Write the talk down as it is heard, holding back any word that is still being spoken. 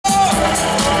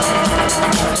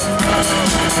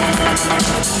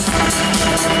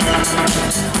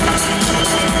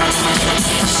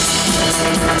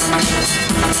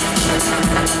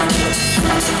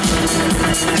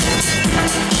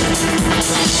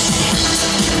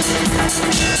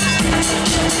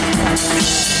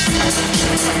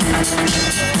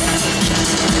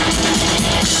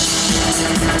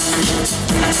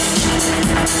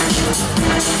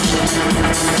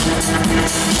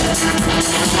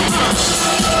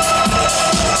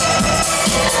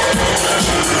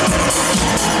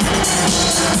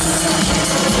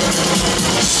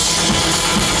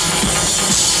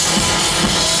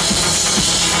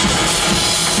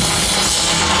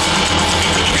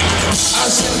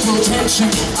Tension,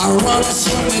 I run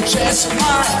from the chest.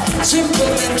 My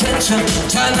simple intention,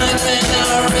 tonight when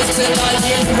I arrested, I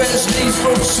invest these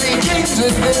proceedings in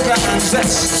the grand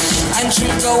zest and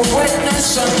should go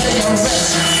witness under your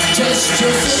arrest. Just to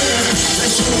finish,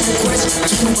 let you request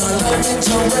to my love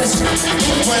interest.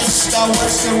 Impressed, I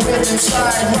was the rhythm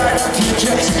slide right up your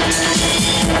chest.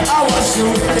 I was the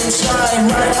rhythm slide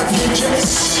right up your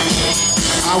chest.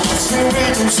 I was the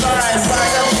rhythm slide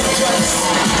right up your chest.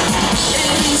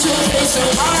 Into a place of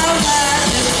my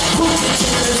madness, put it to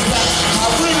this back. I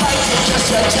would like to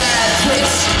just a tad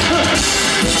twist.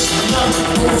 It's not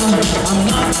over, I'm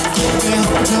not going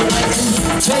home till I can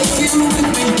take you with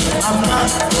me. I'm not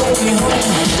going home.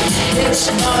 It's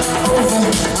not over,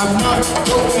 I'm not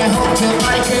going home till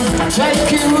I can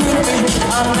take you with me.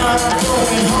 I'm not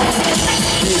going home.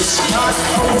 It's not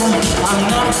over, I'm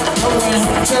not going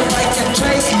home till I can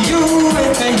take you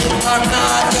with me. I'm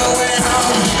not going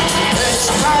home. It's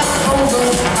not over,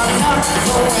 I'm not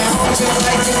going home till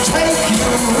I can take you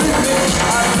with me.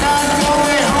 I'm not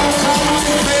going home, come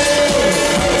with me.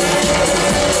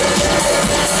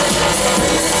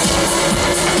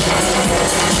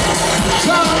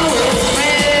 Come with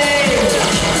me.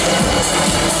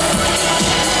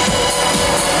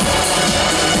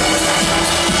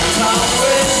 Come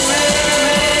with me.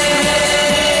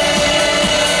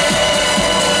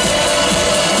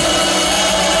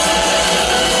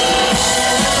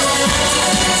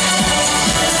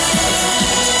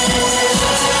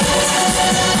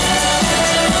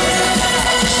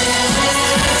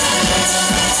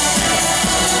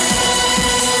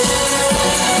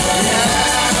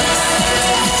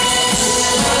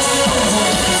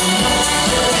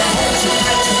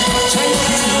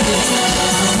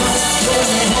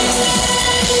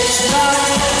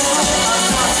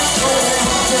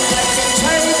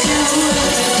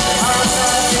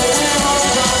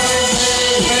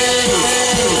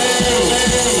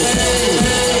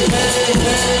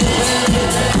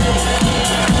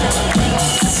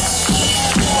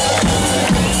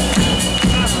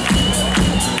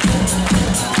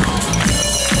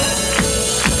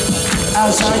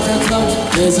 Outside the club,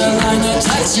 there's a line of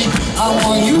taxi. I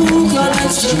want you come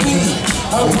next to me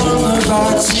upon the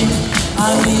backseat.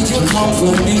 I need your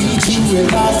company to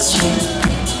relax me.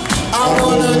 I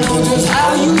wanna know just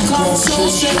how you come so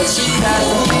sexy that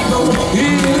we both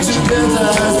here together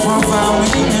has profound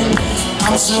meaning.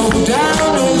 I'm so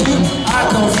down with you, I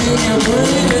can feel you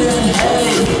breathing. Hey,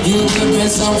 you give me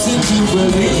something to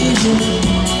believe in.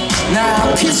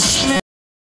 Now kiss me.